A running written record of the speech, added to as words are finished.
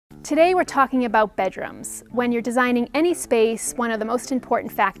Today we're talking about bedrooms. When you're designing any space, one of the most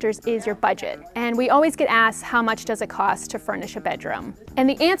important factors is your budget. And we always get asked, how much does it cost to furnish a bedroom? And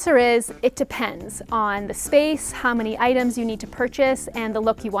the answer is, it depends on the space, how many items you need to purchase, and the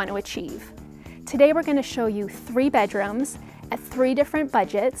look you want to achieve. Today we're going to show you 3 bedrooms at 3 different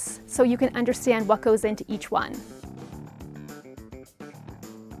budgets so you can understand what goes into each one.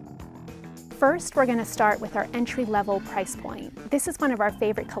 First, we're going to start with our entry-level price point. This is one of our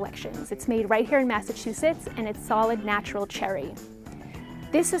favorite collections. It's made right here in Massachusetts, and it's solid natural cherry.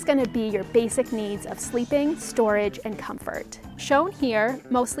 This is going to be your basic needs of sleeping, storage, and comfort. Shown here,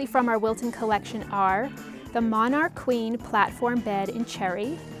 mostly from our Wilton collection, are the Monarch Queen platform bed in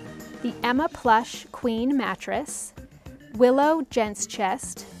cherry, the Emma Plush Queen mattress, Willow gents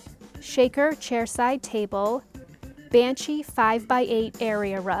chest, Shaker chairside table, Banshee 5x8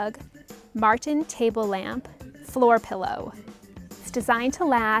 area rug, Martin table lamp, floor pillow. It's designed to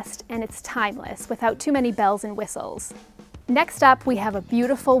last, and it's timeless without too many bells and whistles. Next up, we have a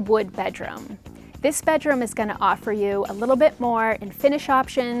beautiful wood bedroom. This bedroom is going to offer you a little bit more in finish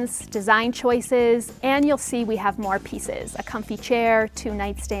options, design choices, and you'll see we have more pieces: a comfy chair, 2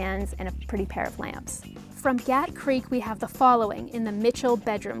 nightstands, and a pretty pair of lamps. From Gat Creek, we have the following in the Mitchell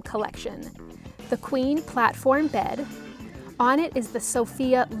bedroom collection: the Queen platform bed. On it is the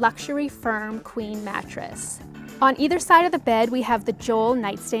Sophia Luxury Firm Queen mattress. On either side of the bed, we have the Joel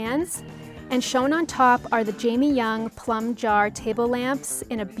nightstands, and shown on top are the Jamie Young plum jar table lamps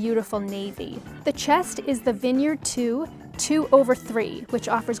in a beautiful navy. The chest is the Vineyard 2 2/3, which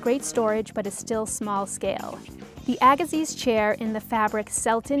offers great storage but is still small scale. The Agassiz chair in the fabric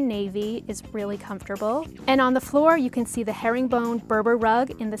Selton navy is really comfortable. And on the floor, you can see the herringbone Berber rug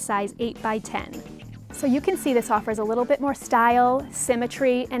in the size 8x10. So you can see this offers a little bit more style,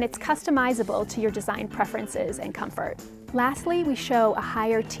 symmetry, and it's customizable to your design preferences and comfort. Lastly, we show a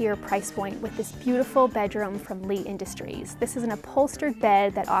higher tier price point with this beautiful bedroom from Lee Industries. This is an upholstered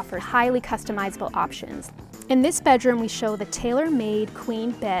bed that offers highly customizable options. In this bedroom, we show the tailor-made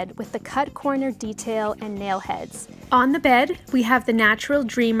queen bed with the cut corner detail and nail heads. On the bed, we have the Natural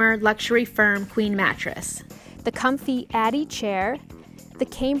Dreamer Luxury Firm Queen mattress, the comfy Addy chair, the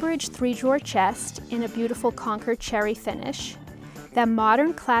Cambridge 3-drawer chest in a beautiful Concord cherry finish, the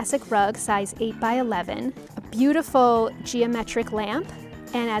modern classic rug size 8x11, a beautiful geometric lamp,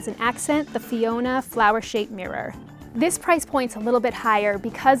 and as an accent, the Fiona flower-shaped mirror. This price point's a little bit higher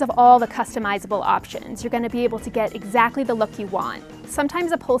because of all the customizable options. You're going to be able to get exactly the look you want.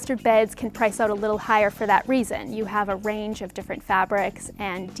 Sometimes upholstered beds can price out a little higher for that reason. You have a range of different fabrics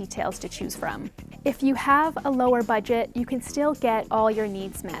and details to choose from. If you have a lower budget, you can still get all your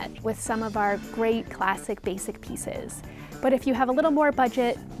needs met with some of our great classic basic pieces. But if you have a little more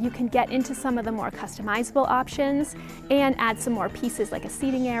budget, you can get into some of the more customizable options and add some more pieces like a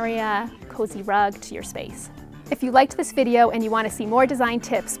seating area, cozy rug to your space. If you liked this video and you want to see more design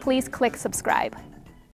tips, please click subscribe.